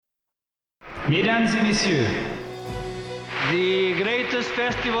Mesdames et messieurs, the greatest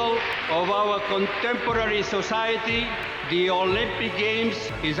festival of our contemporary society, the Olympic Games,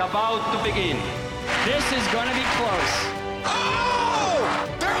 is about to begin. This is going to be close. Oh!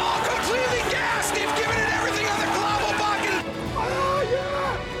 They're all completely gassed! They've given it everything on the global bucket! Oh,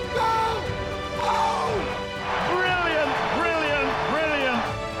 yeah! Go! Oh! Brilliant, brilliant, brilliant.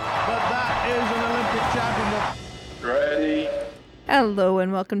 But that is an Olympic championship. Ready? Hello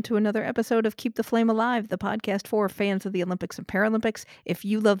and welcome to another episode of Keep the Flame Alive, the podcast for fans of the Olympics and Paralympics. If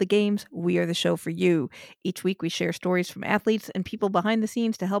you love the games, we are the show for you. Each week we share stories from athletes and people behind the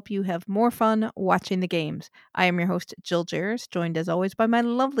scenes to help you have more fun watching the games. I am your host, Jill Jarris, joined as always by my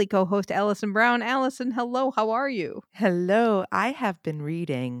lovely co-host, Allison Brown. Allison, hello, how are you? Hello, I have been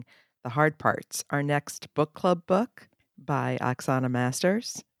reading The Hard Parts, our next book club book by Oksana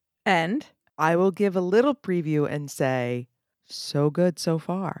Masters. And? I will give a little preview and say, so good so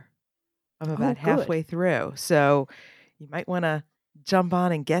far. I'm about halfway through, so you might want to jump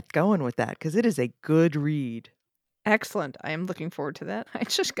on and get going with that because it is a good read. Excellent. I am looking forward to that. I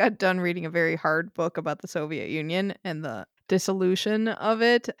just got done reading a very hard book about the Soviet Union and the dissolution of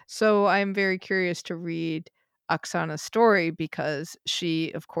it, so I'm very curious to read Oksana's story because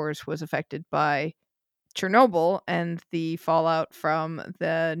she, of course, was affected by Chernobyl and the fallout from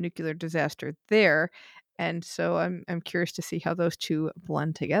the nuclear disaster there. And so I'm curious to see how those two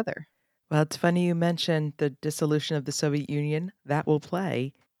blend together. Well, it's funny you mentioned the dissolution of the Soviet Union. That will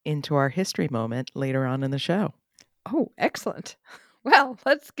play into our history moment later on in the show. Oh, excellent. Well,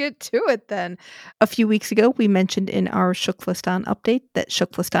 let's get to it then. A few weeks ago, we mentioned in our Shuklistan update that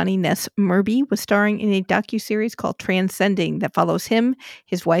Shuklistani Ness Murby was starring in a docuseries called Transcending that follows him,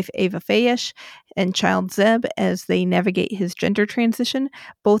 his wife Eva Fejes, and child Zeb as they navigate his gender transition,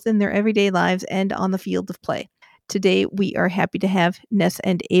 both in their everyday lives and on the field of play. Today, we are happy to have Ness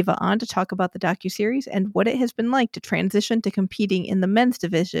and Eva on to talk about the docuseries and what it has been like to transition to competing in the men's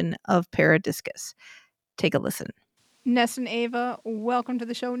division of paradiscus. Take a listen. Ness and Eva, welcome to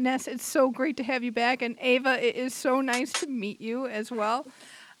the show. Ness, it's so great to have you back. And Eva, it is so nice to meet you as well.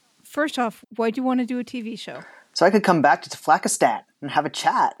 First off, why do you want to do a TV show? So I could come back to Taflakistan and have a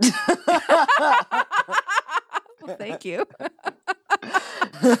chat. Well, thank you.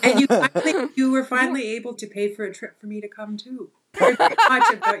 And you were finally able to pay for a trip for me to come too. Very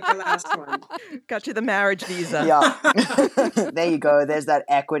much about your last one. Got you the marriage visa. Yeah. There you go. There's that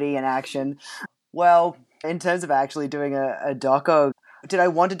equity in action. Well, in terms of actually doing a doco, did I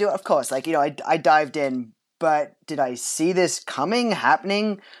want to do it? Of course. I dived in, but did I see this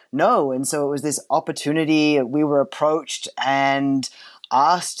happening? No. And so it was this opportunity. We were approached and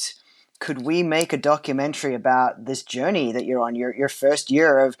asked, could we make a documentary about this journey that you're on, your first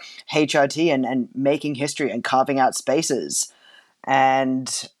year of HRT and making history and carving out spaces?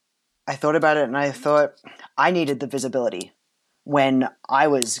 And I thought about it and I thought I needed the visibility when I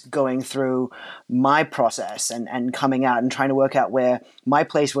was going through my process and coming out and trying to work out where my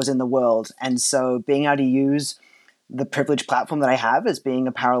place was in the world. And so being able to use the privileged platform that I have as being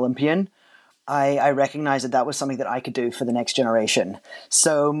a Paralympian, I recognized that was something that I could do for the next generation.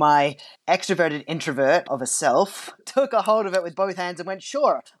 So my extroverted introvert of a self took a hold of it with both hands and went,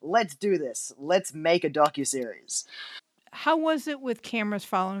 sure, let's do this. Let's make a docuseries. How was it with cameras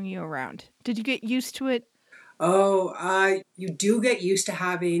following you around? Did you get used to it? Oh, you do get used to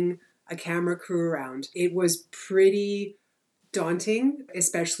having a camera crew around. It was pretty daunting,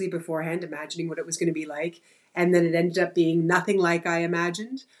 especially beforehand, imagining what it was going to be like. And then it ended up being nothing like I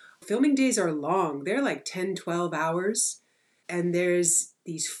imagined. Filming days are long. They're like 10, 12 hours. And there's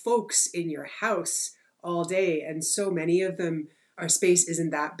these folks in your house all day. And so many of them, our space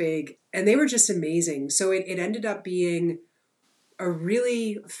isn't that big. And they were just amazing. So it ended up being a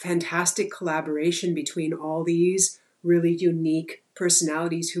really fantastic collaboration between all these really unique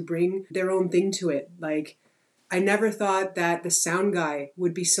personalities who bring their own thing to it. Like, I never thought that the sound guy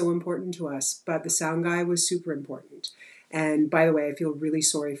would be so important to us, but the sound guy was super important. And by the way, I feel really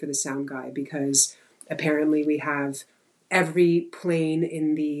sorry for the sound guy because apparently we have every plane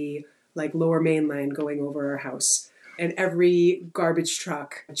in the lower mainland going over our house and every garbage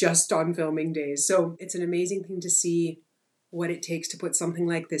truck just on filming days. So it's an amazing thing to see what it takes to put something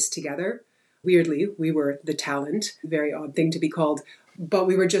like this together. Weirdly, we were the talent, very odd thing to be called, but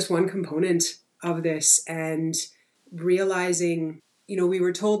we were just one component of this. And realizing, we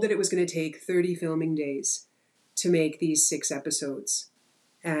were told that it was going to take 30 filming days to make these 6 episodes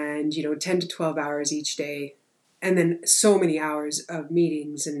and, 10 to 12 hours each day. And then so many hours of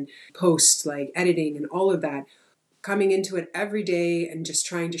meetings and posts, like editing and all of that, coming into it every day and just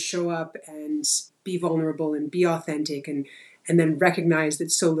trying to show up and be vulnerable and be authentic and and then recognize that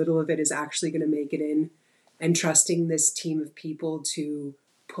so little of it is actually going to make it in, and trusting this team of people to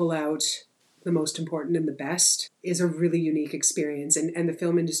pull out the most important and the best is a really unique experience. And the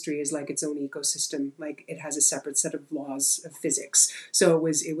film industry is like its own ecosystem. Like, it has a separate set of laws of physics. So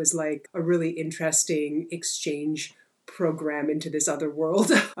it was like a really interesting exchange program into this other world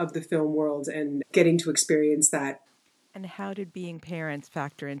of the film world, and getting to experience that. And how did being parents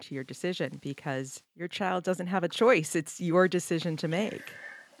factor into your decision? Because your child doesn't have a choice. It's your decision to make.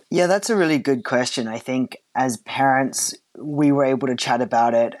 Yeah, that's a really good question. I think as parents, we were able to chat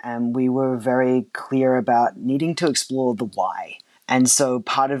about it, and we were very clear about needing to explore the why. And so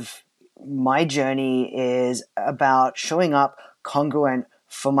part of my journey is about showing up congruent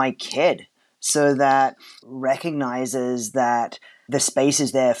for my kid, so that recognizes that the space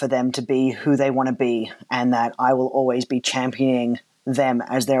is there for them to be who they want to be, and that I will always be championing them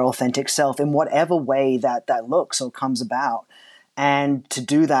as their authentic self in whatever way that looks or comes about. And to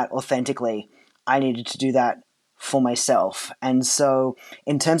do that authentically, I needed to do that for myself. And so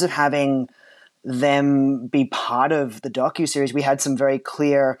in terms of having them be part of the docuseries, we had some very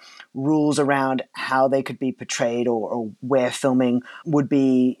clear rules around how they could be portrayed, or where filming would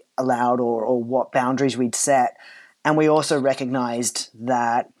be allowed, or what boundaries we'd set. And we also recognized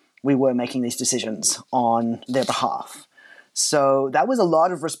that we were making these decisions on their behalf. So that was a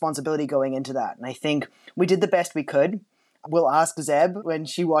lot of responsibility going into that. And I think we did the best we could. We'll ask Zeb when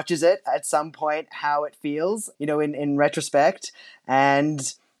she watches it at some point how it feels, in retrospect.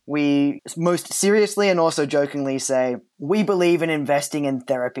 And we most seriously and also jokingly say, we believe in investing in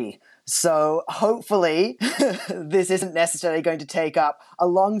therapy. So hopefully this isn't necessarily going to take up a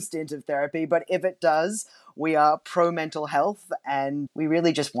long stint of therapy, but if it does, we are pro mental health, and we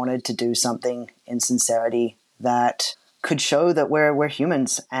really just wanted to do something in sincerity that could show that we're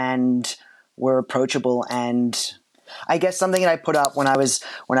humans and we're approachable. And I guess something that I put up when I was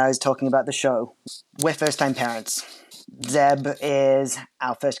talking about the show, we're first-time parents. Zeb is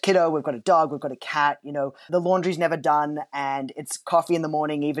our first kiddo. We've got a dog. We've got a cat. The laundry's never done, and it's coffee in the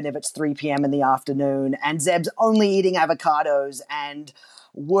morning, even if it's 3 p.m. in the afternoon. And Zeb's only eating avocados, and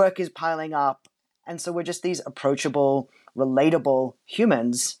work is piling up. And so we're just these approachable, relatable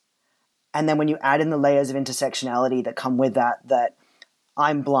humans. And then when you add in the layers of intersectionality that come with that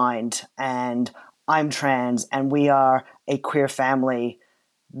I'm blind and I'm trans and we are a queer family,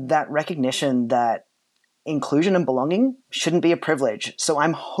 that recognition that inclusion and belonging shouldn't be a privilege. So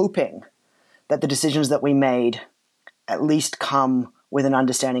I'm hoping that the decisions that we made at least come with an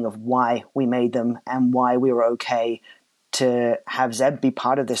understanding of why we made them and why we were okay to have Zeb be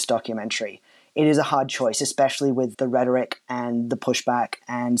part of this documentary. It is a hard choice, especially with the rhetoric and the pushback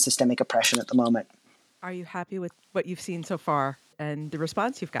and systemic oppression at the moment. Are you happy with what you've seen so far and the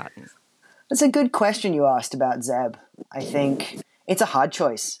response you've gotten? That's a good question you asked about Zeb. I think it's a hard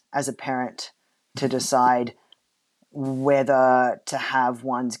choice as a parent to decide whether to have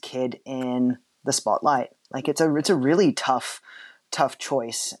one's kid in the spotlight. Like, it's a really tough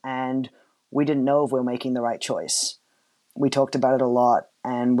choice, and we didn't know if we were making the right choice. We talked about it a lot,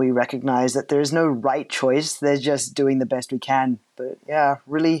 and we recognize that there's no right choice. There's just doing the best we can. But yeah,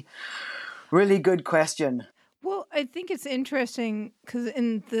 really, really good question. Well, I think it's interesting because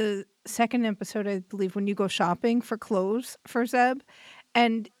in the second episode, I believe, when you go shopping for clothes for Zeb,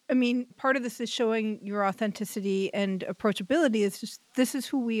 and I mean, part of this is showing your authenticity and approachability. Is just, this is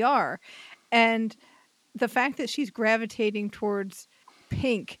who we are. And the fact that she's gravitating towards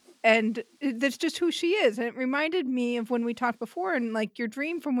pink, and that's just who she is. And it reminded me of when we talked before, and like your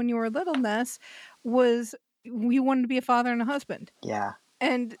dream from when you were little, Ness, was you wanted to be a father and a husband. Yeah.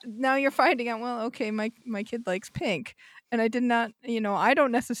 And now you're finding out, well, okay, my kid likes pink. And I did not, I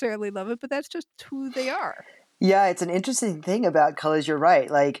don't necessarily love it, but that's just who they are. Yeah, it's an interesting thing about colors. You're right.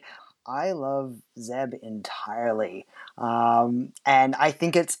 Like, I love Zeb entirely. And I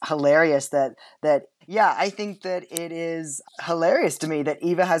think it's hilarious that I think that it is hilarious to me that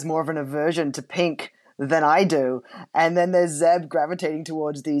Eva has more of an aversion to pink than I do. And then there's Zeb gravitating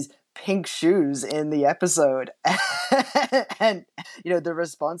towards these pink shoes in the episode. And, the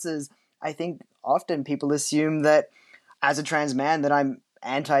responses, I think often people assume that as a trans man that I'm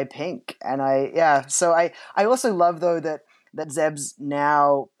anti-pink. And so I also love, though, that Zeb's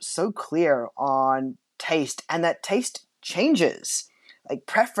now so clear on taste, and that taste changes, like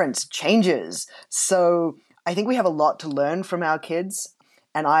preference changes. So I think we have a lot to learn from our kids,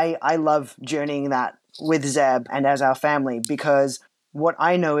 and I love journeying that with Zeb and as our family, because what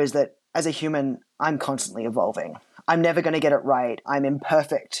I know is that as a human, I'm constantly evolving. I'm never going to get it right. I'm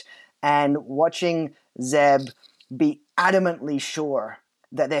imperfect. And watching Zeb be adamantly sure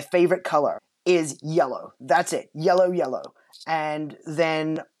that their favorite color is yellow. That's it. Yellow, yellow. And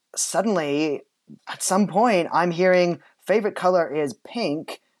then suddenly, at some point, I'm hearing favorite color is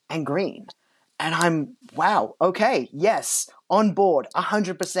pink and green. And I'm, wow, okay, yes, on board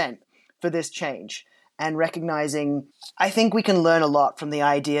 100% for this change. And recognizing, I think we can learn a lot from the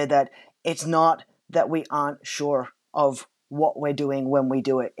idea that it's not that we aren't sure of what we're doing when we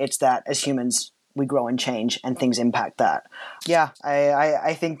do it. It's that as humans, we grow and change and things impact that. Yeah,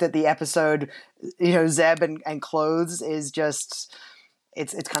 I think that the episode, Zeb and clothes is just,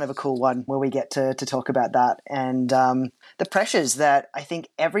 it's kind of a cool one where we get to talk about that. And the pressures that I think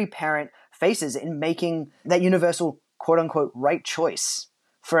every parent faces in making that universal quote unquote right choice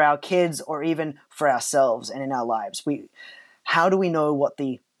for our kids or even for ourselves and in our lives. How do we know what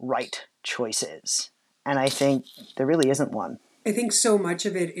the right choice is? And I think there really isn't one. I think so much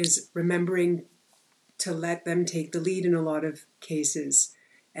of it is remembering to let them take the lead in a lot of cases.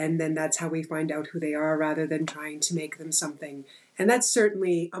 And then that's how we find out who they are rather than trying to make them something. And that's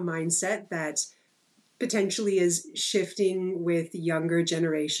certainly a mindset that potentially is shifting with younger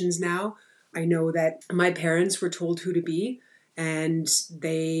generations now. I know that my parents were told who to be, and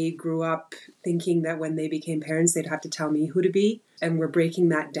they grew up thinking that when they became parents, they'd have to tell me who to be. And we're breaking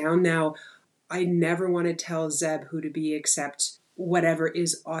that down now. I never want to tell Zeb who to be except whatever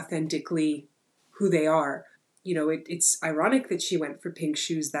is authentically who they are. It's ironic that she went for pink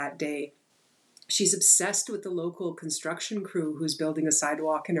shoes that day. She's obsessed with the local construction crew who's building a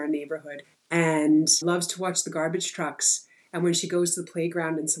sidewalk in our neighborhood and loves to watch the garbage trucks. And when she goes to the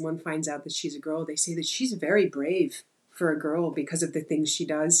playground and someone finds out that she's a girl, they say that she's very brave for a girl because of the things she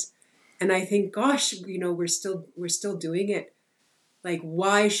does. And I think, gosh, we're still doing it. Like,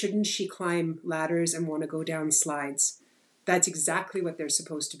 why shouldn't she climb ladders and want to go down slides? That's exactly what they're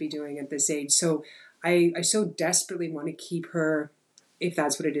supposed to be doing at this age. So I so desperately want to keep her, if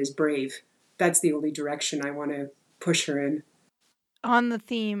that's what it is, brave. That's the only direction I want to push her in. On the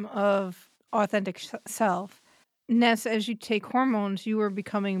theme of authentic self, Ness, as you take hormones, you are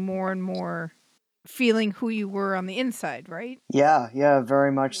becoming more and more feeling who you were on the inside, right? Yeah,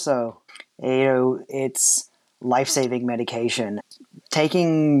 very much so. It's life-saving medication.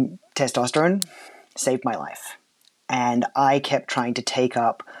 Taking testosterone saved my life. And I kept trying to take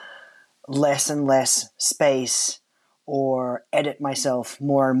up less and less space or edit myself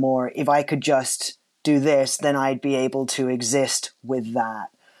more and more. If I could just do this, then I'd be able to exist with that.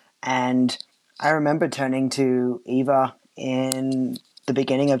 And I remember turning to Eva in the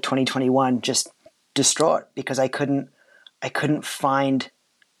beginning of 2021, just distraught because I couldn't find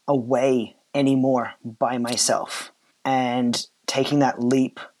a way anymore by myself. And taking that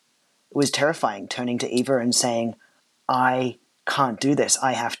leap was terrifying, turning to Eva and saying, I can't do this.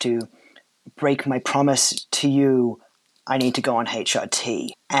 I have to break my promise to you. I need to go on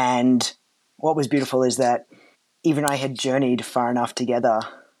HRT. And what was beautiful is that even I had journeyed far enough together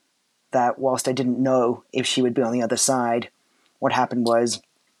that whilst I didn't know if she would be on the other side, what happened was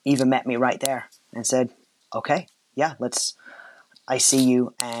Eva met me right there and said, okay, yeah, I see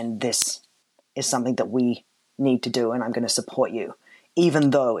you, and this is something that we need to do, and I'm going to support you,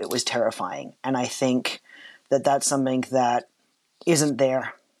 even though it was terrifying. And I think that that's something that isn't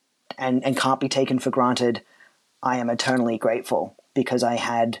there and can't be taken for granted. I am eternally grateful because I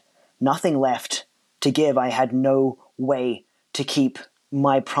had nothing left to give. I had no way to keep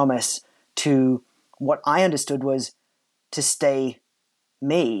my promise to what I understood was to stay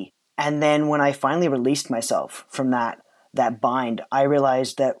me. And then when I finally released myself from that bind, I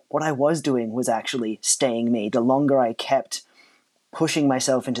realized that what I was doing was actually staying me. The longer I kept pushing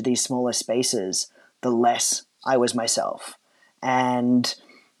myself into these smaller spaces, the less I was myself. And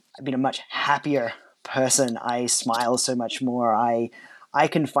I've been a much happier person. I smile so much more. I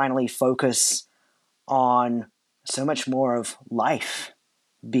can finally focus on so much more of life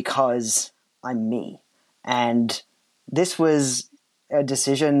because I'm me. And this was a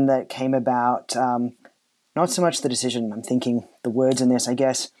decision that came about, not so much the decision, I'm thinking the words in this, I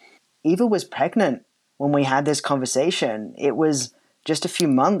guess. Eva was pregnant when we had this conversation. It was just a few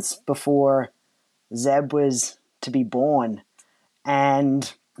months before Zeb was to be born.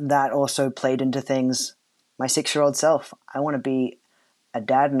 And that also played into things. My 6-year-old self, I want to be a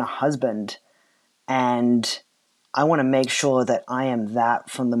dad and a husband. And I want to make sure that I am that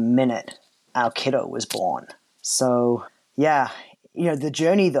from the minute our kiddo was born. So, yeah, the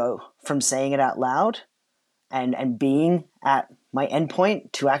journey, though, from saying it out loud and being at my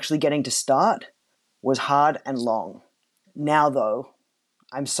endpoint to actually getting to start was hard and long. Now, though,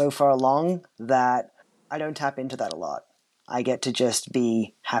 I'm so far along that I don't tap into that a lot. I get to just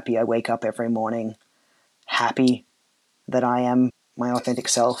be happy I wake up every morning, happy that I am my authentic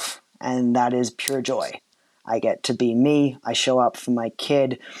self, and that is pure joy. I get to be me. I show up for my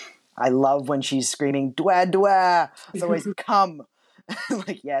kid. I love when she's screaming, "Dwa, dwa." It's always, "Come."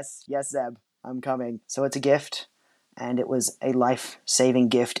 Like, yes, Zeb, I'm coming. So it's a gift, and it was a life-saving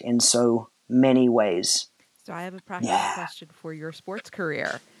gift in so many ways. So I have a practical question for your sports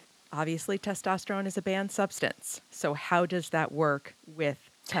career. Obviously, testosterone is a banned substance. So how does that work with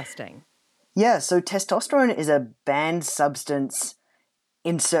testing? Yeah, so testosterone is a banned substance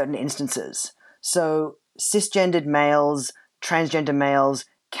in certain instances. So cisgendered males, transgender males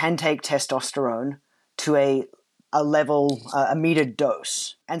can take testosterone to a level, a metered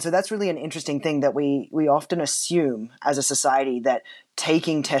dose. And so that's really an interesting thing that we often assume as a society, that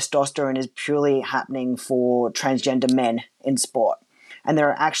taking testosterone is purely happening for transgender men in sport. And there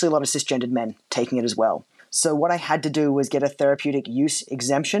are actually a lot of cisgendered men taking it as well. So what I had to do was get a therapeutic use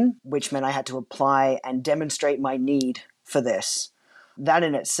exemption, which meant I had to apply and demonstrate my need for this. That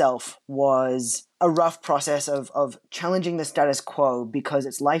in itself was a rough process of challenging the status quo, because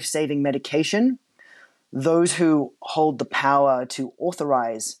it's life-saving medication. Those who hold the power to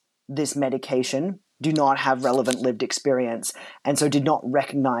authorize this medication do not have relevant lived experience, and so did not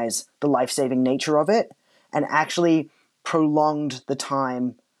recognize the life-saving nature of it, and actually prolonged the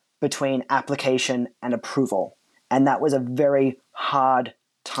time between application and approval. And that was a very hard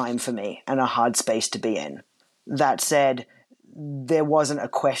time for me and a hard space to be in. That said, there wasn't a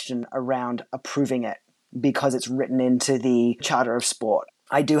question around approving it because it's written into the Charter of Sport.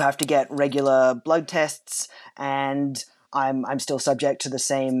 I do have to get regular blood tests, and I'm still subject to the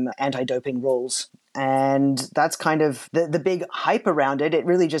same anti-doping rules. And that's kind of the big hype around it. It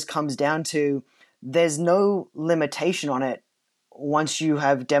really just comes down to there's no limitation on it once you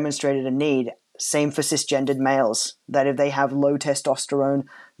have demonstrated a need. Same for cisgendered males, that if they have low testosterone,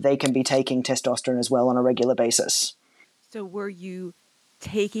 they can be taking testosterone as well on a regular basis. So were you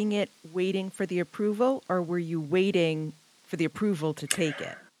taking it waiting for the approval, or were you waiting for the approval to take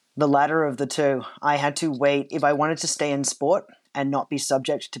it? The latter of the two. I had to wait. If I wanted to stay in sport and not be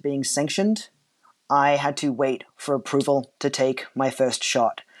subject to being sanctioned, I had to wait for approval to take my first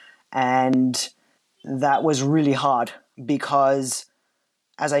shot. And that was really hard because,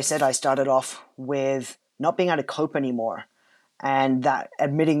 as I said, I started off with not being able to cope anymore, and that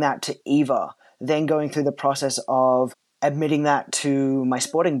admitting that to Eva, then going through the process of admitting that to my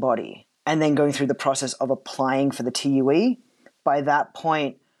sporting body, and then going through the process of applying for the TUE. By that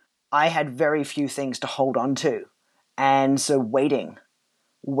point, I had very few things to hold on to. And so waiting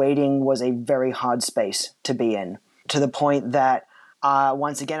was a very hard space to be in, to the point that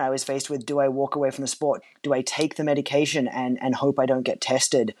once again, I was faced with, do I walk away from the sport? Do I take the medication and hope I don't get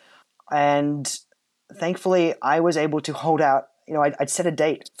tested? And thankfully, I was able to hold out. You know, I'd set a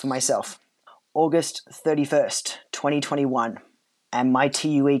date for myself, August 31st, 2021. And my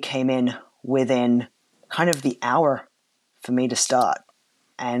TUE came in within kind of the hour for me to start.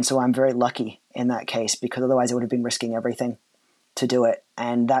 And so I'm very lucky in that case, because otherwise I would have been risking everything to do it.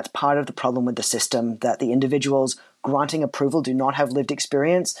 And that's part of the problem with the system, that the individuals granting approval do not have lived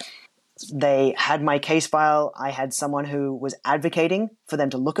experience. They had my case file. I had someone who was advocating for them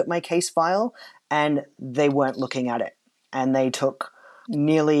to look at my case file, and they weren't looking at it. And they took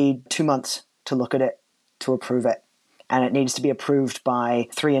nearly 2 months to look at it, to approve it. And it needs to be approved by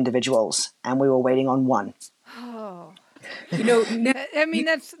 3 individuals, and we were waiting on 1. Oh. You know, I mean,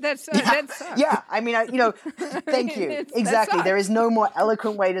 that's yeah. I mean, thank you. Exactly. There is no more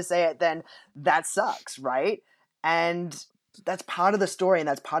eloquent way to say it than that sucks, right? And that's part of the story, and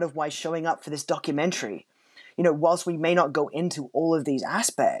that's part of why showing up for this documentary, whilst we may not go into all of these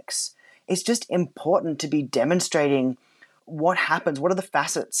aspects, it's just important to be demonstrating what happens, what are the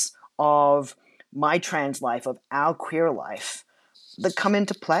facets of my trans life, of our queer life, that come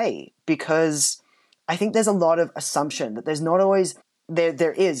into play, because I think there's a lot of assumption that there's not always,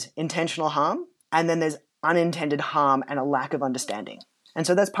 there is intentional harm, and then there's unintended harm and a lack of understanding. And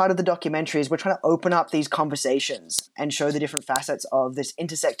so that's part of the documentary, is we're trying to open up these conversations and show the different facets of this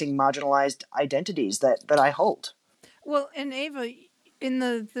intersecting marginalized identities that I hold. Well, and Ava, in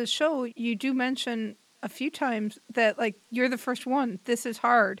the show, you do mention a few times that, like, you're the first one. This is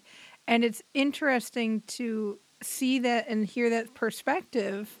hard. And it's interesting to see that and hear that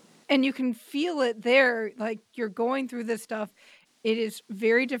perspective. And you can feel it there, like, you're going through this stuff. It is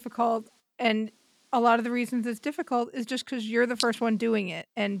very difficult. And a lot of the reasons it's difficult is just because you're the first one doing it.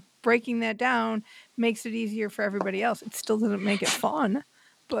 And breaking that down makes it easier for everybody else. It still doesn't make it fun.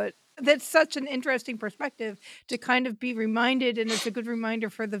 But that's such an interesting perspective to kind of be reminded. And it's a good reminder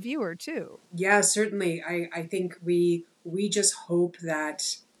for the viewer, too. Yeah, certainly. I think we just hope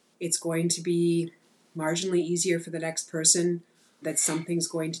that it's going to be marginally easier for the next person, that something's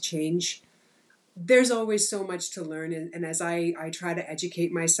going to change. there's always so much to learn. And as I try to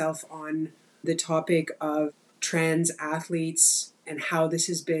educate myself on the topic of trans athletes and how this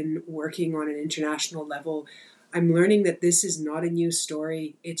has been working on an international level, I'm learning that this is not a new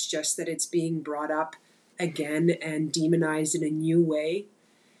story. It's just that it's being brought up again and demonized in a new way.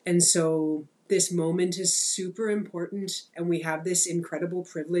 And so this moment is super important, and we have this incredible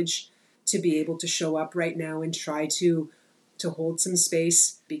privilege to be able to show up right now and try to hold some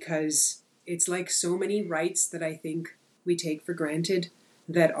space, because it's like so many rights that I think we take for granted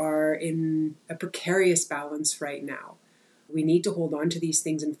that are in a precarious balance right now. We need to hold on to these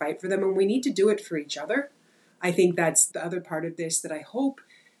things and fight for them, and we need to do it for each other. I think that's the other part of this, that I hope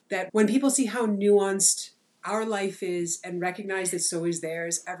that when people see how nuanced our life is and recognize that so is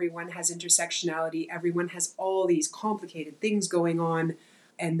theirs, everyone has intersectionality, everyone has all these complicated things going on,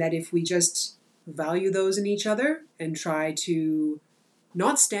 and that if we just value those in each other and try to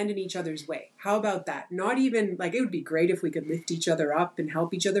not stand in each other's way. How about that? Not even, like, it would be great if we could lift each other up and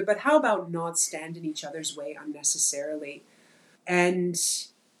help each other, but how about not stand in each other's way unnecessarily? And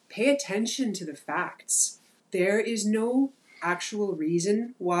pay attention to the facts. There is no actual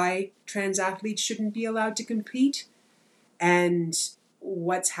reason why trans athletes shouldn't be allowed to compete. And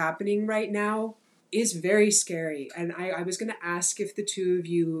what's happening right now is very scary. And I was going to ask if the two of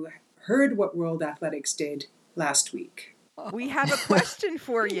you heard what World Athletics did last week. We have a question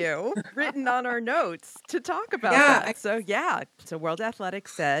for you written on our notes to talk about that. So World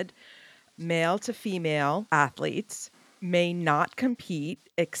Athletics said male to female athletes may not compete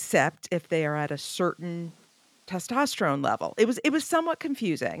except if they are at a certain testosterone level. It was somewhat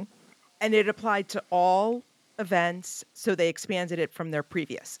confusing, and it applied to all events, so they expanded it from their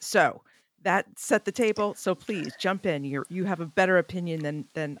previous. So that set the table. So please jump in. You have a better opinion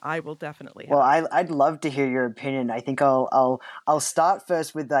than I will definitely have. Well, I'd love to hear your opinion. I think I'll start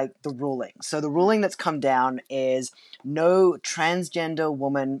first with like the ruling. So the ruling that's come down is no transgender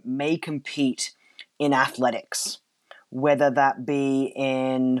woman may compete in athletics, whether that be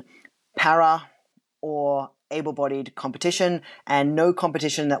in para or able-bodied competition, and no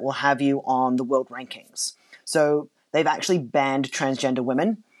competition that will have you on the world rankings. So they've actually banned transgender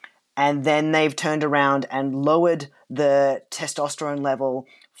women. And then they've turned around and lowered the testosterone level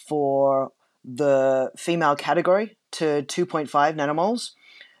for the female category to 2.5 nanomoles.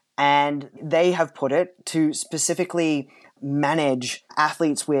 And they have put it to specifically manage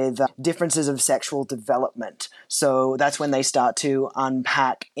athletes with differences of sexual development. So that's when they start to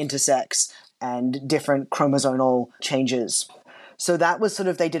unpack intersex and different chromosomal changes. So that was sort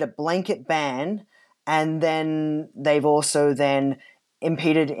of, they did a blanket ban, and then they've also then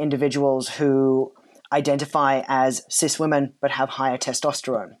impeded individuals who identify as cis women but have higher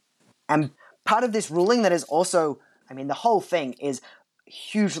testosterone. And part of this ruling that is also, I mean, the whole thing is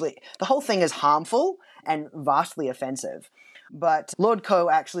harmful and vastly offensive. But Lord Coe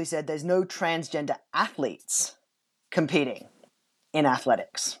actually said there's no transgender athletes competing in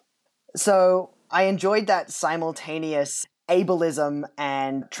athletics. So I enjoyed that simultaneous ableism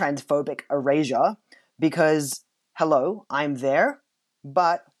and transphobic erasure because, hello, I'm there.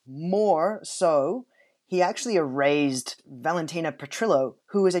 But more so, he actually erased Valentina Petrillo,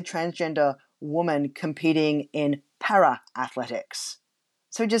 who is a transgender woman competing in para-athletics.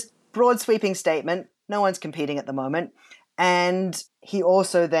 So just broad sweeping statement, no one's competing at the moment. And he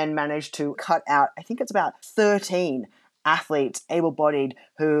also then managed to cut out, I think it's about 13 athletes, able-bodied,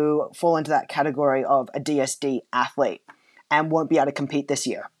 who fall into that category of a DSD athlete and won't be able to compete this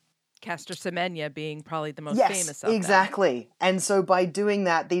year. Caster Semenya being probably the most famous of them. Exactly. And so by doing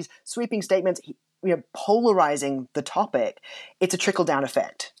that, these sweeping statements, polarizing the topic, it's a trickle-down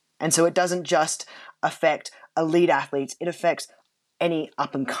effect. And so it doesn't just affect elite athletes, it affects any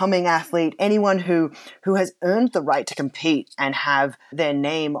up-and-coming athlete, anyone who has earned the right to compete and have their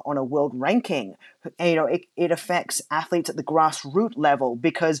name on a world ranking. It affects athletes at the grassroots level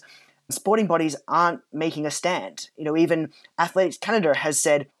because sporting bodies aren't making a stand. Even Athletics Canada has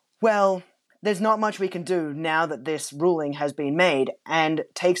said, well, there's not much we can do now that this ruling has been made, and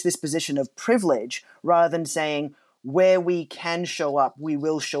takes this position of privilege rather than saying where we can show up, we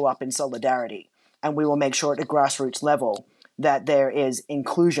will show up in solidarity, and we will make sure at a grassroots level that there is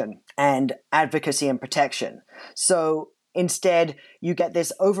inclusion and advocacy and protection. So instead, you get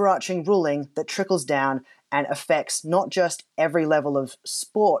this overarching ruling that trickles down and affects not just every level of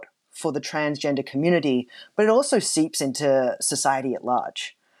sport for the transgender community, but it also seeps into society at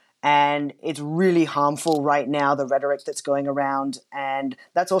large. And it's really harmful right now, the rhetoric that's going around. And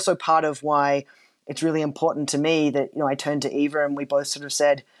that's also part of why it's really important to me that, I turned to Eva and we both sort of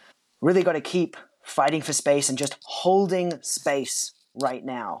said, really got to keep fighting for space and just holding space right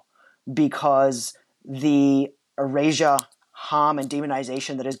now. because the erasure, harm, and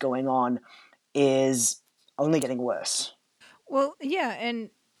demonization that is going on is only getting worse. Well, yeah, and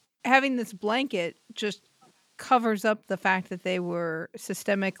having this blanket just covers up the fact that they were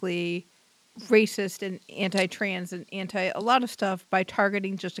systemically racist and anti-trans and anti a lot of stuff by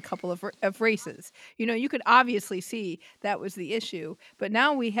targeting just a couple of races. You know, you could obviously see that was the issue, but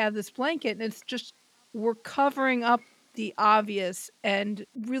now we have this blanket and it's just we're covering up the obvious and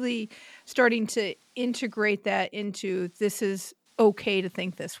really starting to integrate that into this is okay to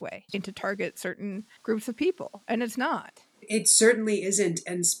think this way and to target certain groups of people, and it's not. It certainly isn't.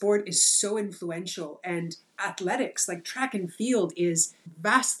 And sport is so influential. And athletics, like track and field, is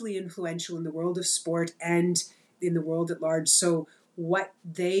vastly influential in the world of sport and in the world at large. So what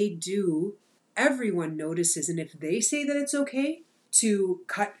they do, everyone notices. And if they say that it's okay to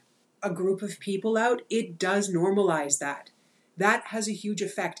cut a group of people out, it does normalize that. That has a huge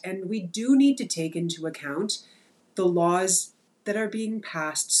effect. And we do need to take into account the laws that are being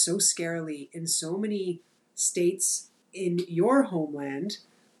passed so scarily in so many states in your homeland,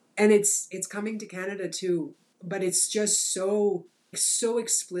 and it's coming to Canada too, but it's just so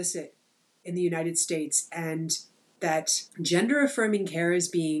explicit in the United States, and that gender affirming care is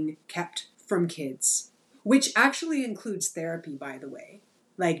being kept from kids, which actually includes therapy, by the way,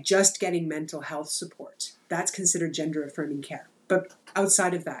 like just getting mental health support. That's considered gender affirming care. But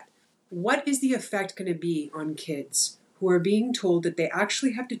outside of that, what is the effect going to be on kids who are being told that they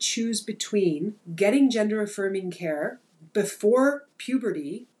actually have to choose between getting gender affirming care before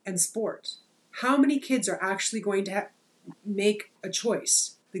puberty and sport? How many kids are actually going to make a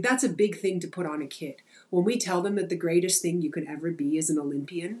choice? Like, that's a big thing to put on a kid. When we tell them that the greatest thing you can ever be is an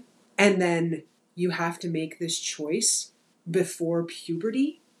Olympian, and then you have to make this choice before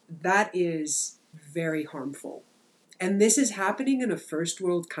puberty, that is very harmful. And this is happening in a first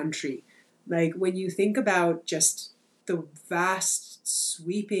world country. Like, when you think about just the vast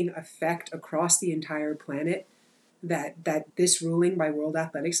sweeping effect across the entire planet that this ruling by World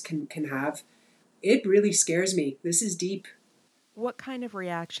Athletics can have, it really scares me. This is deep. What kind of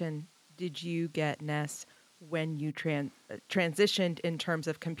reaction did you get, Ness, when you transitioned in terms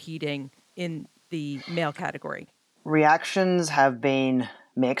of competing in the male category? Reactions have been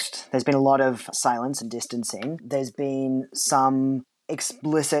mixed. There's been a lot of silence and distancing. There's been some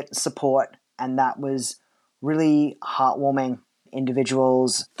explicit support, and that was really heartwarming.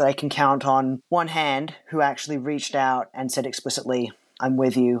 Individuals that I can count on one hand who actually reached out and said explicitly, I'm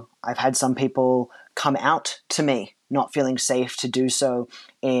with you. I've had some people come out to me, not feeling safe to do so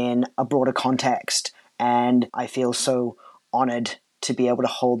in a broader context, and I feel so honored to be able to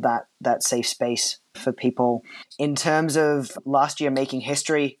hold that safe space for people. In terms of last year making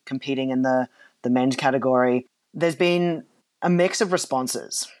history, competing in the men's category, there's been a mix of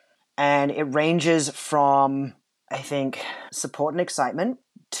responses, and it ranges from, I think, support and excitement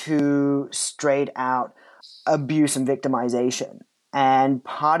to straight out abuse and victimization. And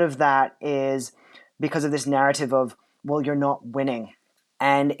part of that is because of this narrative of, well, you're not winning.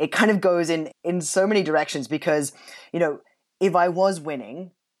 And it kind of goes in so many directions because, you know, if I was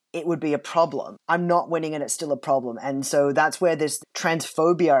winning, it would be a problem. I'm not winning and it's still a problem. And so that's where this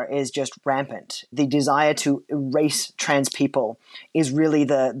transphobia is just rampant. The desire to erase trans people is really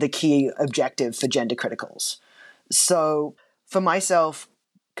the key objective for gender criticals. So for myself,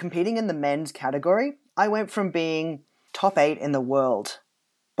 competing in the men's category, I went from being top 8 in the world,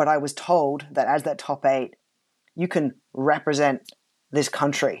 but I was told that as that top 8, you can represent this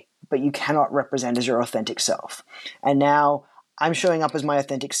country, but you cannot represent as your authentic self. And now I'm showing up as my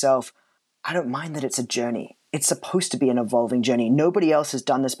authentic self. I don't mind that it's a journey. It's supposed to be an evolving journey. Nobody else has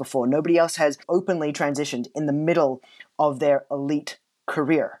done this before. Nobody else has openly transitioned in the middle of their elite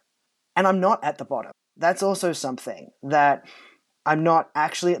career. And I'm not at the bottom. That's also something, that I'm not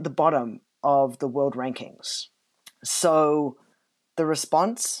actually at the bottom of the world rankings. So the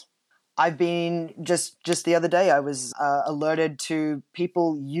response, I've been just the other day, I was alerted to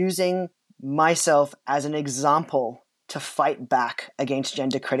people using myself as an example to fight back against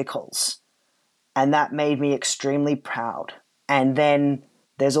gender criticals. And that made me extremely proud. And then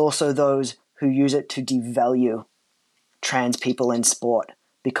there's also those who use it to devalue trans people in sport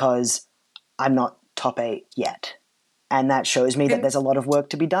because I'm not top 8 yet. And that shows me that there's a lot of work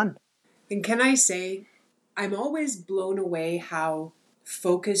to be done. And can I say, I'm always blown away how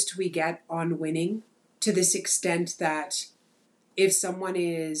focused we get on winning, to this extent that if someone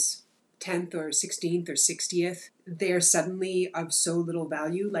is 10th or 16th or 60th, they're suddenly of so little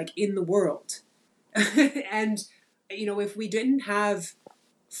value, like in the world. And, you know, if we didn't have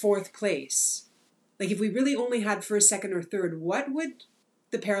 4th place, like if we really only had 1st, 2nd, or 3rd, what would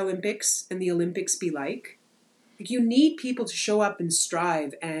the Paralympics and the Olympics be like? Like, you need people to show up and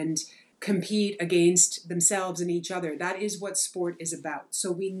strive and compete against themselves and each other. That is what sport is about.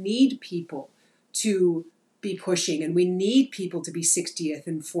 So we need people to be pushing, and we need people to be 60th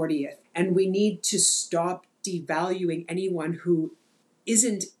and 40th. And we need to stop devaluing anyone who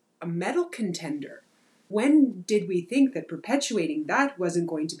isn't a medal contender. When did we think that perpetuating that wasn't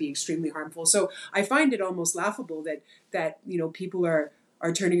going to be extremely harmful? So I find it almost laughable that people are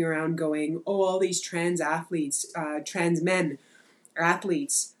turning around going, oh, all these trans athletes, trans men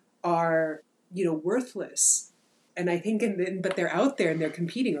athletes are, worthless. And I think, but they're out there and they're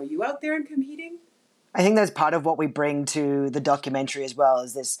competing. Are you out there and competing? I think that's part of what we bring to the documentary as well,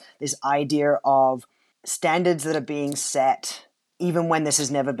 is this idea of standards that are being set even when this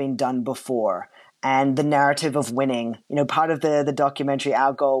has never been done before, and the narrative of winning. Part of the documentary,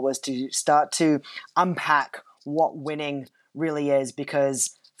 our goal was to start to unpack what winning really is,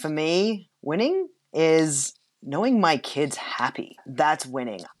 because for me, winning is knowing my kid's happy. That's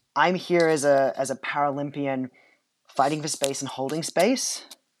winning. I'm here as a Paralympian fighting for space and holding space.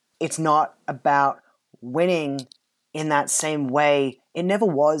 It's not about winning in that same way. It never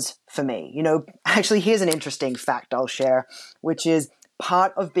was for me. Actually, here's an interesting fact I'll share, which is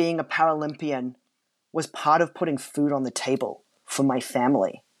part of being a Paralympian was part of putting food on the table for my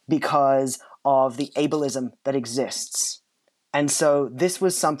family because of the ableism that exists. And so this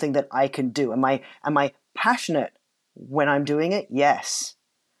was something that I can do. Am I passionate when I'm doing it? Yes.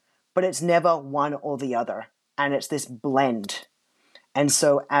 But it's never one or the other. And it's this blend. And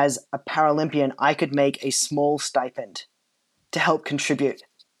so as a Paralympian, I could make a small stipend to help contribute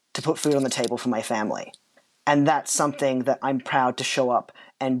to put food on the table for my family. And that's something that I'm proud to show up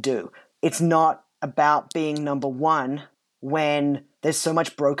and do. It's not about being number one when there's so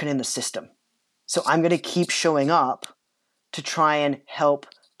much broken in the system. So I'm going to keep showing up to try and help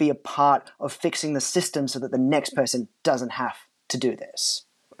be a part of fixing the system so that the next person doesn't have to do this.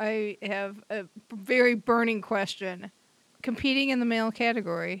 I have a very burning question. Competing in the male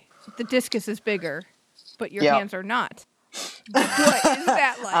category, the discus is bigger, but your hands are not. What is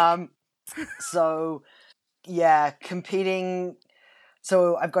that like? Competing.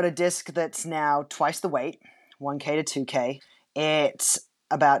 So I've got a disc that's now twice the weight, 1K to 2K. It's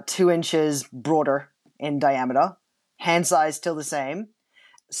about 2 inches broader in diameter. Hand size still the same.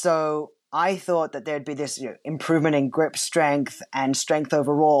 So I thought that there'd be this improvement in grip strength and strength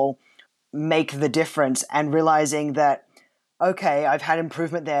overall make the difference, and realizing that, okay, I've had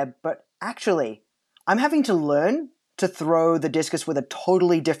improvement there, but actually I'm having to learn to throw the discus with a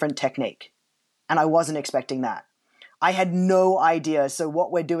totally different technique. And I wasn't expecting that. I had no idea. So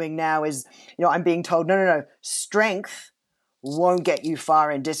what we're doing now is, I'm being told, no, strength won't get you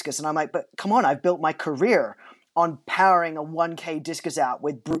far in discus. And I'm like, but come on, I've built my career on powering a 1K discus out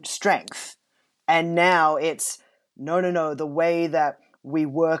with brute strength. And now it's, no, the way that we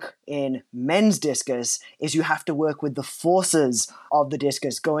work in men's discus is you have to work with the forces of the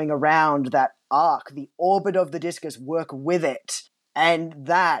discus going around that arc, the orbit of the discus, work with it. And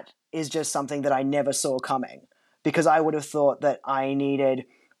that is just something that I never saw coming, because I would have thought that I needed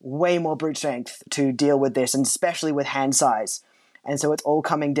way more brute strength to deal with this, and especially with hand size. And so it's all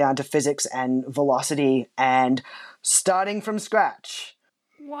coming down to physics and velocity and starting from scratch.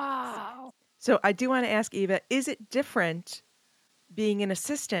 Wow. So I do want to ask Eva, is it different being an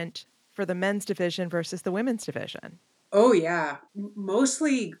assistant for the men's division versus the women's division? Oh, yeah.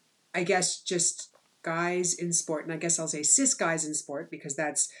 Mostly, I guess, just guys in sport. And I guess I'll say cis guys in sport, because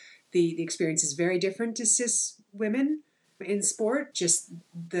that's the experience is very different to cis women in sport. Just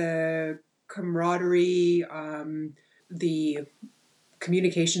the camaraderie, the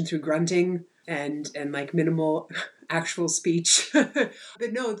communication through grunting and like minimal actual speech.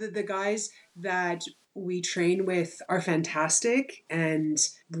 But no, the guys that we train with are fantastic and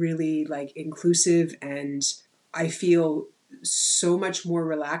really like inclusive, and I feel so much more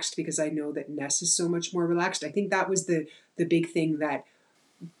relaxed because I know that Ness is so much more relaxed. I think that was the big thing, that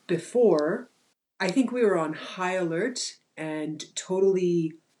before, I think we were on high alert and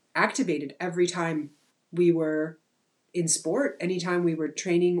totally activated every time we were in sport, anytime we were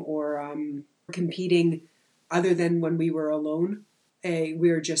training or competing, other than when we were alone. I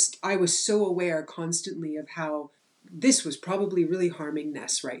was so aware constantly of how this was probably really harming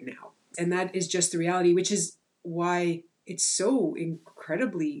Ness right now. And that is just the reality, which is why it's so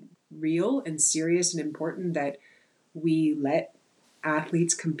incredibly real and serious and important that we let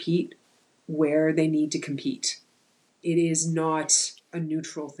athletes compete where they need to compete. It is not a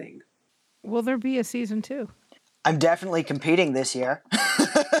neutral thing. Will there be a season 2? I'm definitely competing this year.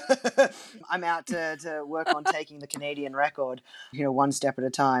 I'm out to work on taking the Canadian record, one step at a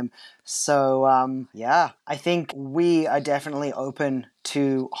time. So, yeah, I think we are definitely open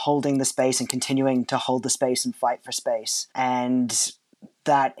to holding the space and continuing to hold the space and fight for space. And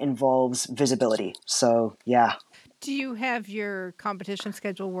that involves visibility. So, yeah. Do you have your competition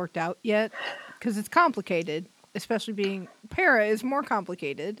schedule worked out yet? Because it's complicated, especially being para is more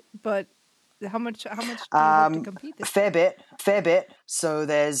complicated, but how much do you hope to compete this year? Fair bit. So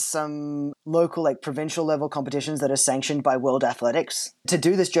there's some local, provincial level competitions that are sanctioned by World Athletics. To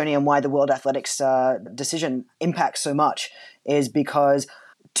do this journey, and why the World Athletics decision impacts so much, is because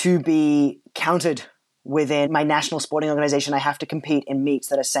to be counted within my national sporting organization, I have to compete in meets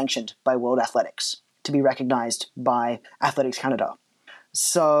that are sanctioned by World Athletics to be recognized by Athletics Canada.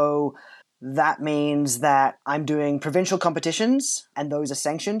 So that means that I'm doing provincial competitions, and those are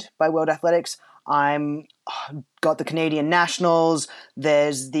sanctioned by World Athletics. I'm got the Canadian Nationals,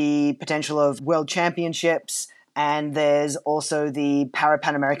 there's the potential of World Championships, and there's also the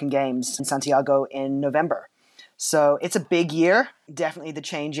Pan American Games in Santiago in November. So it's a big year. Definitely the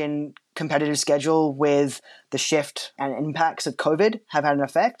change in competitive schedule with the shift and impacts of COVID have had an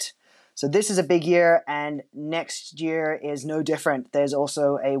effect. So this is a big year, and next year is no different. There's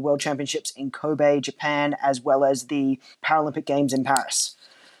also a World Championships in Kobe, Japan, as well as the Paralympic Games in Paris.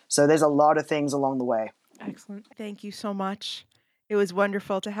 So there's a lot of things along the way. Excellent. Thank you so much. It was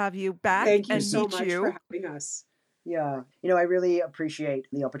wonderful to have you back. Thank you and so meet much you. for having us. Yeah. I really appreciate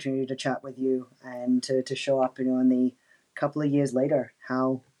the opportunity to chat with you and to show up, in the couple of years later,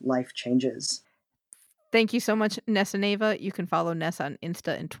 how life changes. Thank you so much, Ness and Ava. You can follow Ness on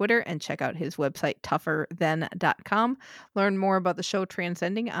Insta and Twitter and check out his website, tougherthan.com. Learn more about the show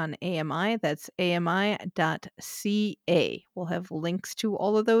Transcending on AMI. That's ami.ca. We'll have links to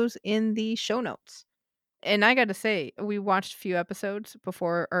all of those in the show notes. And I got to say, we watched a few episodes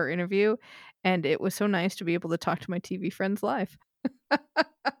before our interview, and it was so nice to be able to talk to my TV friends live.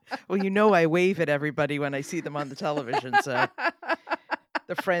 Well, I wave at everybody when I see them on the television, so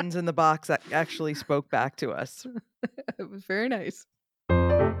the friends in the box actually spoke back to us. It was very nice.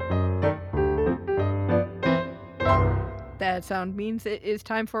 That sound means it is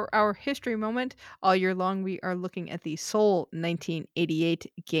time for our history moment. All year long, we are looking at the Seoul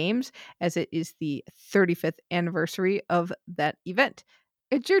 1988 Games, as it is the 35th anniversary of that event.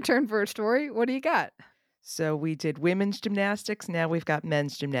 It's your turn for a story. What do you got? So we did women's gymnastics. Now we've got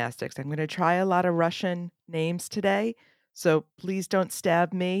men's gymnastics. I'm going to try a lot of Russian names today. So please don't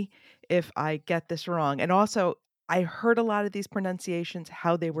stab me if I get this wrong. And also, I heard a lot of these pronunciations,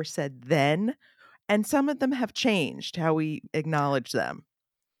 how they were said then, and some of them have changed, how we acknowledge them.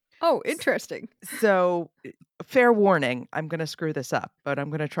 Oh, interesting. So fair warning, I'm going to screw this up, but I'm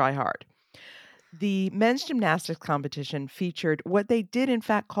going to try hard. The men's gymnastics competition featured what they did in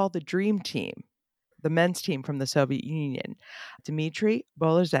fact call the Dream Team, the men's team from the Soviet Union: Dmitry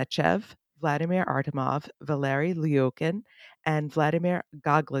Bolazechev, Vladimir Artemov, Valery Lyukin, and Vladimir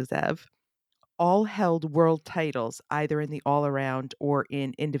Goglazev all held world titles either in the all-around or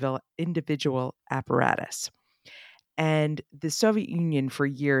in individual apparatus. And the Soviet Union for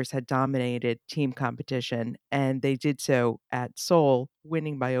years had dominated team competition, and they did so at Seoul,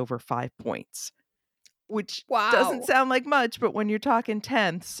 winning by over 5 points, which doesn't sound like much, but when you're talking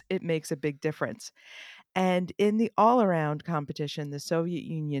tenths, it makes a big difference. And in the all-around competition, the Soviet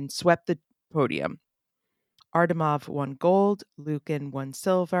Union swept the podium. Artemov won gold, Lukin won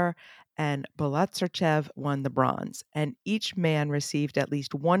silver, and Bolazarchev won the bronze. And each man received at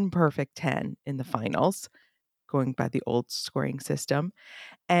least one perfect 10 in the finals, going by the old scoring system.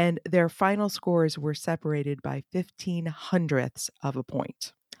 And their final scores were separated by 15 hundredths of a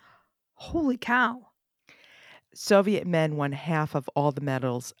point. Holy cow. Soviet men won half of all the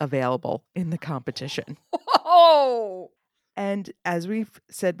medals available in the competition. Oh! And as we've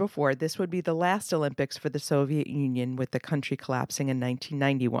said before, this would be the last Olympics for the Soviet Union, with the country collapsing in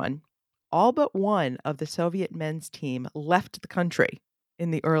 1991. All but one of the Soviet men's team left the country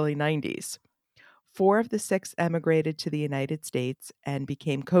in the early 90s. 4 of the 6 emigrated to the United States and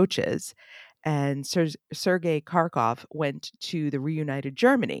became coaches. And Sergei Kharkov went to the reunited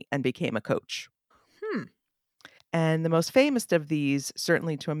Germany and became a coach. And the most famous of these,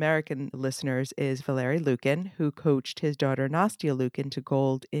 certainly to American listeners, is Valery Lukin, who coached his daughter Nastya Lukin to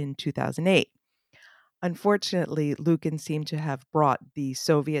gold in 2008. Unfortunately, Lukin seemed to have brought the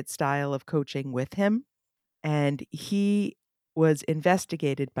Soviet style of coaching with him, and he was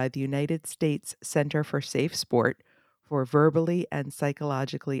investigated by the United States Center for Safe Sport for verbally and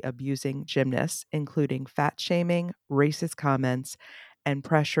psychologically abusing gymnasts, including fat shaming, racist comments, and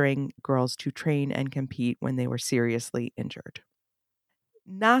pressuring girls to train and compete when they were seriously injured.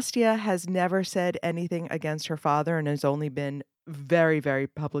 Nastya has never said anything against her father and has only been very, very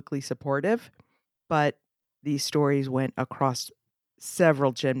publicly supportive. But these stories went across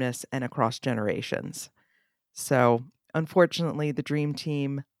several gymnasts and across generations. So, unfortunately, the dream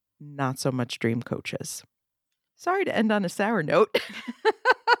team, not so much dream coaches. Sorry to end on a sour note.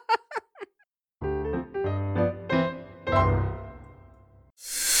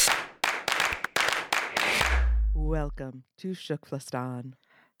 Welcome to Shuklistan.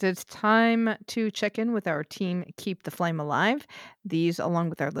 It's time to check in with our team Keep the Flame Alive. These, along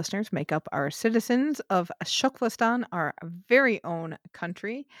with our listeners, make up our citizens of Shuklistan, our very own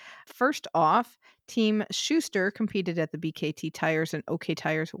country. First off, Team Schuster competed at the BKT Tires and OK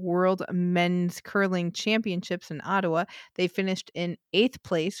Tires World Men's Curling Championships in Ottawa. They finished in 8th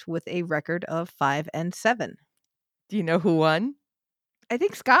place with a record of 5-7. Do you know who won? I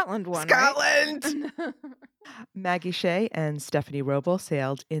think Scotland won, Scotland! Right? Maggie Shea and Stephanie Roble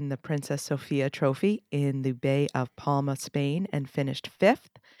sailed in the Princess Sophia Trophy in the Bay of Palma, Spain, and finished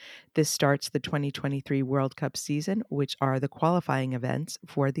 5th. This starts the 2023 World Cup season, which are the qualifying events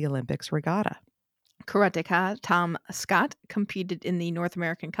for the Olympics regatta. Karateka Tom Scott competed in the North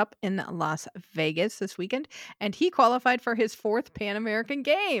American Cup in Las Vegas this weekend, and he qualified for his 4th Pan American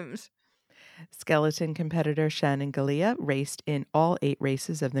Games. Skeleton competitor Shannon Galea raced in all 8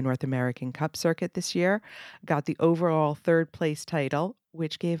 races of the North American Cup circuit this year, got the overall 3rd place title,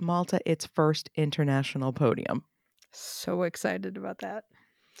 which gave Malta its first international podium. So excited about that.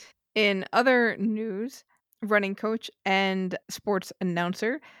 In other news, running coach and sports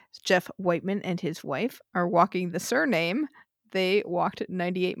announcer Jeff Whiteman and his wife are walking the surname. They walked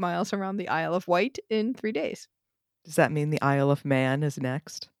 98 miles around the Isle of Wight in 3 days. Does that mean the Isle of Man is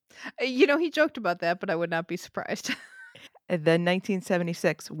next? He joked about that, but I would not be surprised. The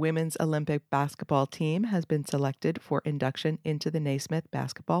 1976 Women's Olympic basketball team has been selected for induction into the Naismith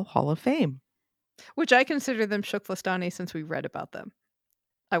Basketball Hall of Fame. Which I consider them Shukflastani since we read about them.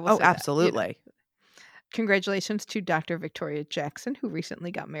 I will say absolutely. That, Congratulations to Dr. Victoria Jackson, who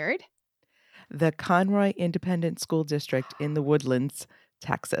recently got married. The Conroy Independent School District in the Woodlands,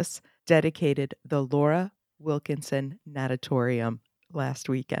 Texas, dedicated the Laura Wilkinson Natatorium last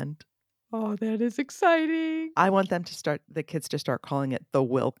weekend. Oh, that is exciting. I want the kids to start calling it the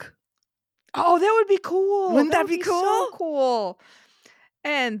Wilk. Oh, that would be cool. Wouldn't that be cool? So cool.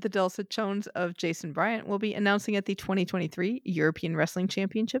 And the dulcet tones of Jason Bryant will be announcing at the 2023 European Wrestling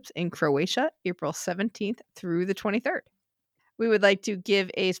Championships in Croatia, April 17th through the 23rd. We would like to give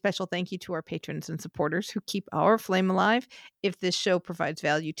a special thank you to our patrons and supporters who keep our flame alive. If this show provides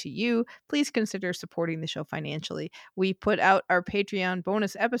value to you, please consider supporting the show financially. We put out our Patreon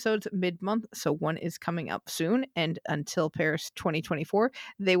bonus episodes mid-month, so one is coming up soon. And until Paris 2024,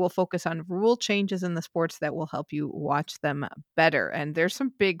 they will focus on rule changes in the sports that will help you watch them better. And there's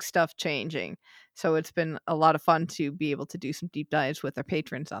some big stuff changing. So it's been a lot of fun to be able to do some deep dives with our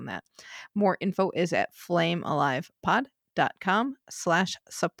patrons on that. More info is at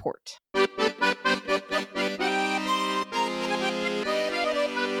flamealivepod.com/support.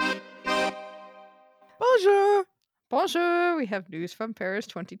 Bonjour. Bonjour. We have news from Paris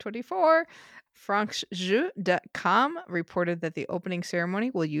 2024. FranceJeu.com reported that the opening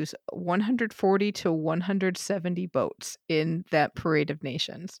ceremony will use 140 to 170 boats in that parade of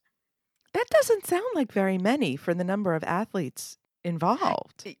nations. That doesn't sound like very many for the number of athletes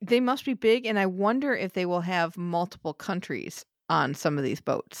involved. They must be big, and I wonder if they will have multiple countries on some of these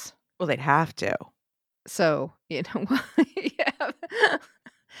boats. Well, they'd have to. So,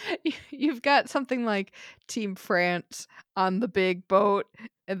 you've got something like Team France on the big boat,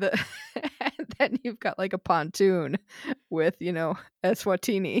 and then you've got like a pontoon with,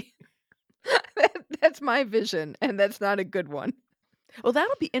 Eswatini. That's my vision, and that's not a good one. Well,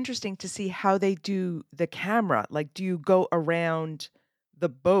 that'll be interesting to see how they do the camera. Like, do you go around the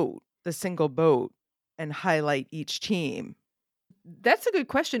boat, the single boat, and highlight each team? That's a good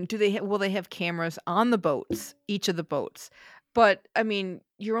question. Will they have cameras on the boats, each of the boats? But I mean,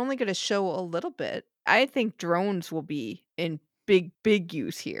 you're only going to show a little bit. I think drones will be in big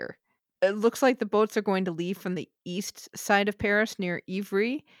use here. It looks like the boats are going to leave from the east side of Paris near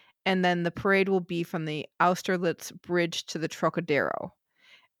Ivry, and then the parade will be from the Austerlitz Bridge to the Trocadero.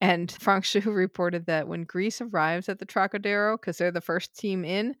 And Franck Chou reported that when Greece arrives at the Trocadero, because they're the first team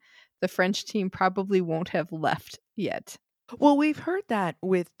in, the French team probably won't have left yet. Well, we've heard that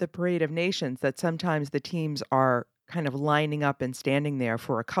with the Parade of Nations, that sometimes the teams are kind of lining up and standing there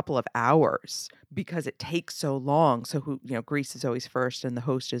for a couple of hours because it takes so long. So Greece is always first and the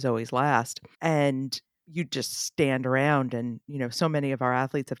host is always last. And you just stand around and, so many of our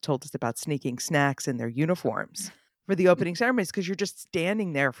athletes have told us about sneaking snacks in their uniforms. for the opening ceremonies because you're just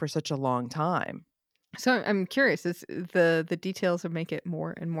standing there for such a long time. So I'm curious. The details will make it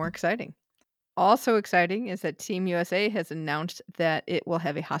more and more exciting. Also exciting is that Team USA has announced that it will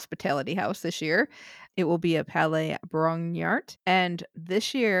have a hospitality house this year. It will be a Palais Brongniart. And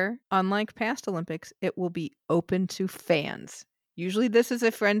this year, unlike past Olympics, it will be open to fans. Usually this is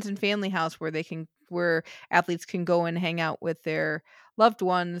a friends and family house where athletes can go and hang out with their loved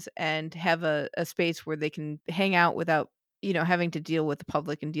ones and have a space where they can hang out without, having to deal with the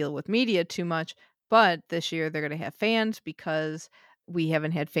public and deal with media too much. But this year they're going to have fans because we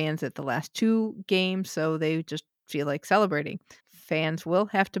haven't had fans at the last 2 games, so they just feel like celebrating. Fans will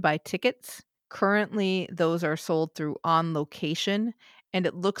have to buy tickets. Currently, those are sold through On Location, and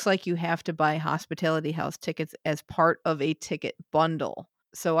it looks like you have to buy hospitality house tickets as part of a ticket bundle.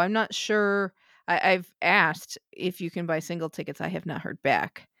 So I'm not sure. I've asked if you can buy single tickets. I have not heard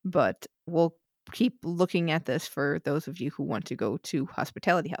back, but we'll keep looking at this for those of you who want to go to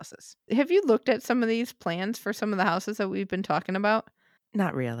hospitality houses. Have you looked at some of these plans for some of the houses that we've been talking about?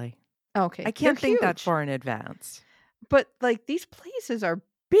 Not really. Okay. I can't they're think that huge. far in advance. But like these places are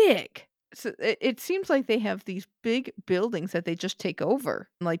big. So it seems like they have these big buildings that they just take over.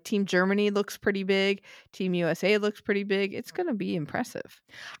 Like Team Germany looks pretty big. Team USA looks pretty big. It's going to be impressive.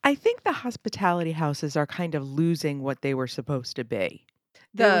 I think the hospitality houses are kind of losing what they were supposed to be.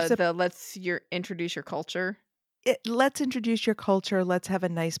 Let's introduce your culture. Let's introduce your culture. Let's have a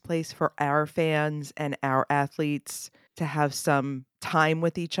nice place for our fans and our athletes to have some time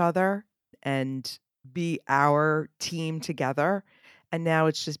with each other and be our team together. And now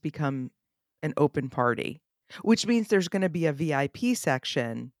it's just become an open party, which means there's going to be a VIP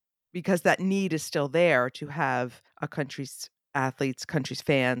section because that need is still there to have a country's athletes, country's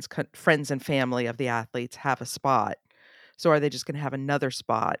fans, friends and family of the athletes have a spot. So are they just going to have another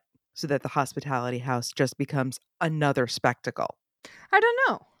spot so that the hospitality house just becomes another spectacle? I don't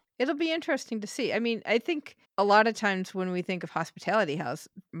know. It'll be interesting to see. I mean, I think a lot of times when we think of hospitality house,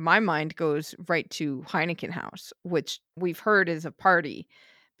 my mind goes right to Heineken House, which we've heard is a party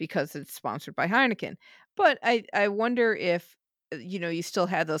because it's sponsored by Heineken. But I wonder if you still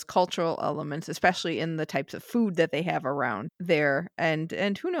have those cultural elements, especially in the types of food that they have around there. And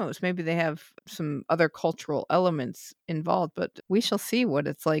who knows, maybe they have some other cultural elements involved, but we shall see what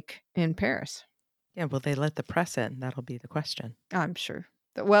it's like in Paris. Yeah, will they let the press in? That'll be the question. I'm sure.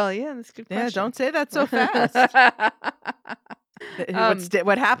 Well, yeah, that's a good question. Yeah, don't say that so fast.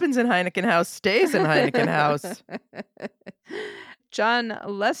 What happens in Heineken House stays in Heineken House. John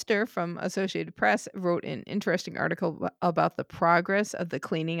Lester from Associated Press wrote an interesting article about the progress of the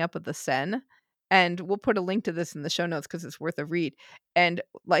cleaning up of the Seine. And we'll put a link to this in the show notes because it's worth a read. And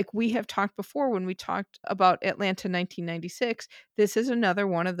like we have talked before when we talked about Atlanta 1996, this is another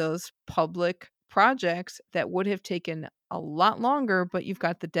one of those public projects that would have taken a lot longer, but you've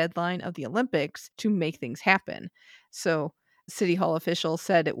got the deadline of the Olympics to make things happen. So City Hall officials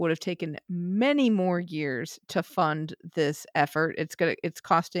said it would have taken many more years to fund this effort. It's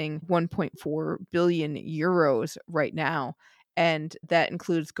costing 1.4 billion euros right now. And that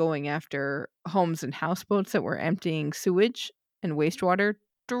includes going after homes and houseboats that were emptying sewage and wastewater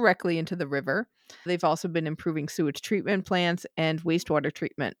directly into the river. They've also been improving sewage treatment plants and wastewater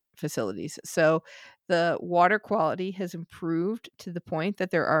treatment facilities. So the water quality has improved to the point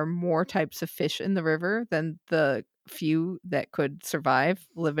that there are more types of fish in the river than the few that could survive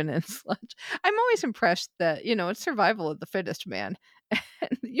living in sludge. I'm always impressed that, it's survival of the fittest, man.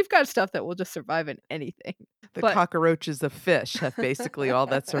 And you've got stuff that will just survive in anything. The cockroaches of fish have basically all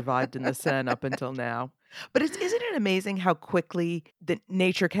that survived in the Seine up until now. But isn't it amazing how quickly the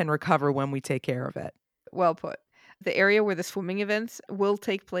nature can recover when we take care of it? Well put. The area where the swimming events will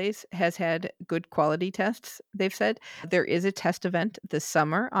take place has had good quality tests, they've said. There is a test event this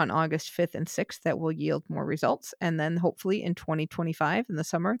summer on August 5th and 6th that will yield more results. And then hopefully in 2025 in the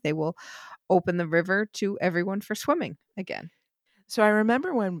summer, they will open the river to everyone for swimming again. So I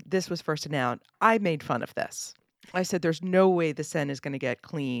remember when this was first announced, I made fun of this. I said, there's no way the Seine is going to get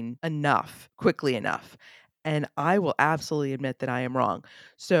clean enough, quickly enough. And I will absolutely admit that I am wrong.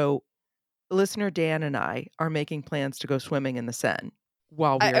 So listener Dan and I are making plans to go swimming in the Seine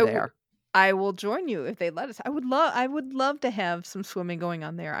while we are there. I will join you if they let us. I would love to have some swimming going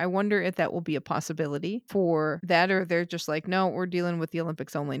on there. I wonder if that will be a possibility for that, or they're just like, no, we're dealing with the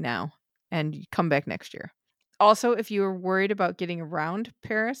Olympics only now and come back next year. Also, if you are worried about getting around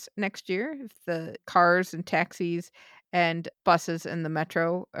Paris next year, if the cars and taxis and buses and the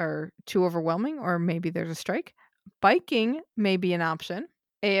metro are too overwhelming, or maybe there's a strike, biking may be an option.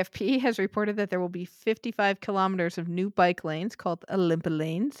 AFP has reported that there will be 55 kilometers of new bike lanes called Olympa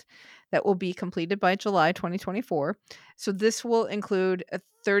lanes that will be completed by July 2024. So this will include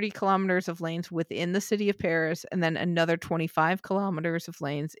 30 kilometers of lanes within the city of Paris and then another 25 kilometers of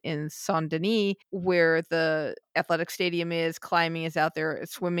lanes in Saint-Denis, where the athletic stadium is, climbing is out there,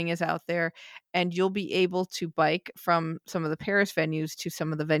 swimming is out there, and you'll be able to bike from some of the Paris venues to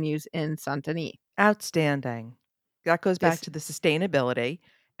some of the venues in Saint-Denis. Outstanding. That goes back to the sustainability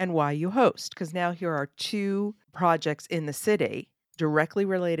and why you host, because now here are two projects in the city directly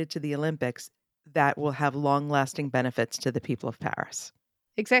related to the Olympics that will have long-lasting benefits to the people of Paris.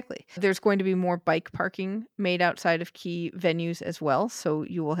 Exactly. There's going to be more bike parking made outside of key venues as well, so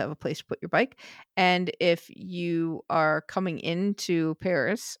you will have a place to put your bike. And if you are coming into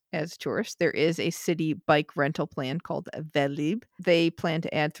Paris as tourists, there is a city bike rental plan called Velib. They plan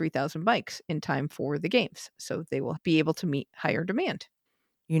to add 3,000 bikes in time for the games, so they will be able to meet higher demand.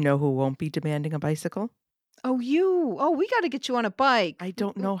 You know who won't be demanding a bicycle? Oh, you. Oh, we got to get you on a bike. I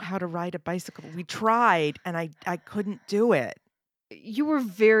don't know how to ride a bicycle. We tried, and I couldn't do it. You were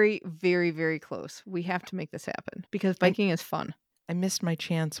very, very, very close. We have to make this happen because biking is fun. I missed my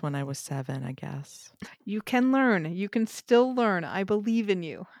chance when I was 7, I guess. You can learn. You can still learn. I believe in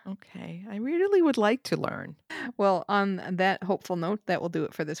you. Okay. I really would like to learn. Well, on that hopeful note, that will do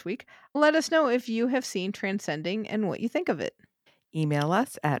it for this week. Let us know if you have seen Transcending and what you think of it. Email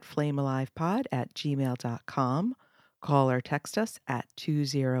us at flamealivepod@gmail.com. Call or text us at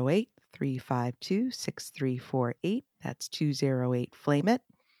 208-352-6348. That's 208-FLAME-IT.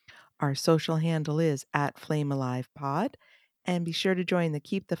 Our social handle is at flamealivepod. And be sure to join the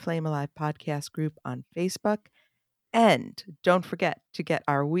Keep the Flame Alive podcast group on Facebook. And don't forget to get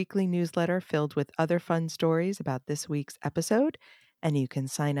our weekly newsletter filled with other fun stories about this week's episode. And you can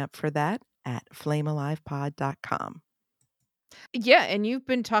sign up for that at flamealivepod.com. Yeah, and you've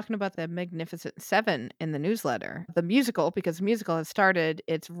been talking about the Magnificent Seven in the newsletter, the musical, because the musical has started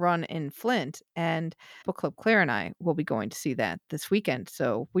its run in Flint, and Book Club Claire and I will be going to see that this weekend.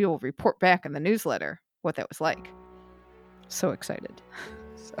 So we will report back in the newsletter what that was like. So excited.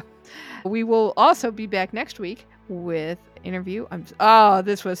 So we will also be back next week with interview.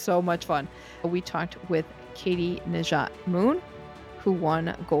 This was so much fun. We talked with Katie Najat Moon, who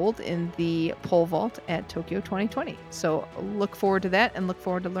won gold in the pole vault at Tokyo 2020. So look forward to that and look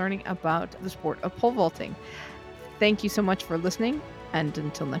forward to learning about the sport of pole vaulting. Thank you so much for listening. And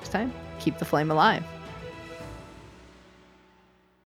until next time, keep the flame alive.